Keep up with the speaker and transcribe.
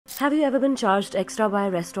Have you ever been charged extra by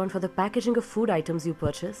a restaurant for the packaging of food items you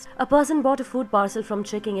purchased? A person bought a food parcel from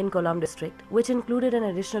Checking in Kollam district, which included an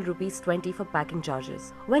additional ₹20 for packing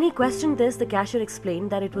charges. When he questioned this, the cashier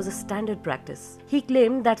explained that it was a standard practice. He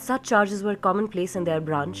claimed that such charges were commonplace in their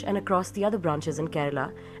branch and across the other branches in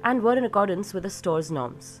Kerala and were in accordance with the store's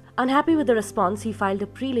norms. Unhappy with the response, he filed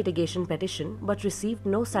a pre-litigation petition but received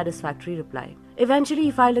no satisfactory reply. Eventually,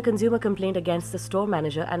 he filed a consumer complaint against the store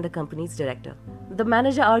manager and the company's director. The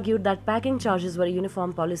manager argued that packing charges were a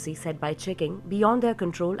uniform policy set by Checking beyond their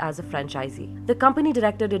control as a franchisee. The company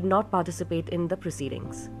director did not participate in the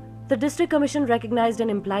proceedings. The District Commission recognized an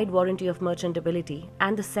implied warranty of merchantability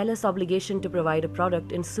and the seller's obligation to provide a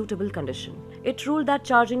product in suitable condition. It ruled that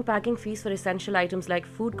charging packing fees for essential items like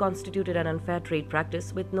food constituted an unfair trade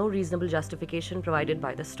practice with no reasonable justification provided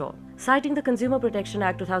by the store. Citing the Consumer Protection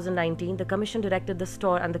Act 2019, the Commission directed the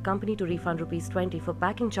store and the company to refund ₹20 for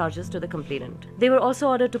packing charges to the complainant. They were also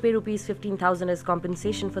ordered to pay ₹15,000 as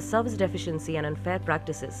compensation for service deficiency and unfair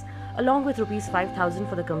practices, along with ₹5,000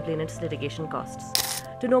 for the complainant's litigation costs.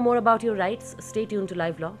 To know more about your rights, stay tuned to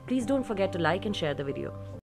LiveLaw. Please don't forget to like and share the video.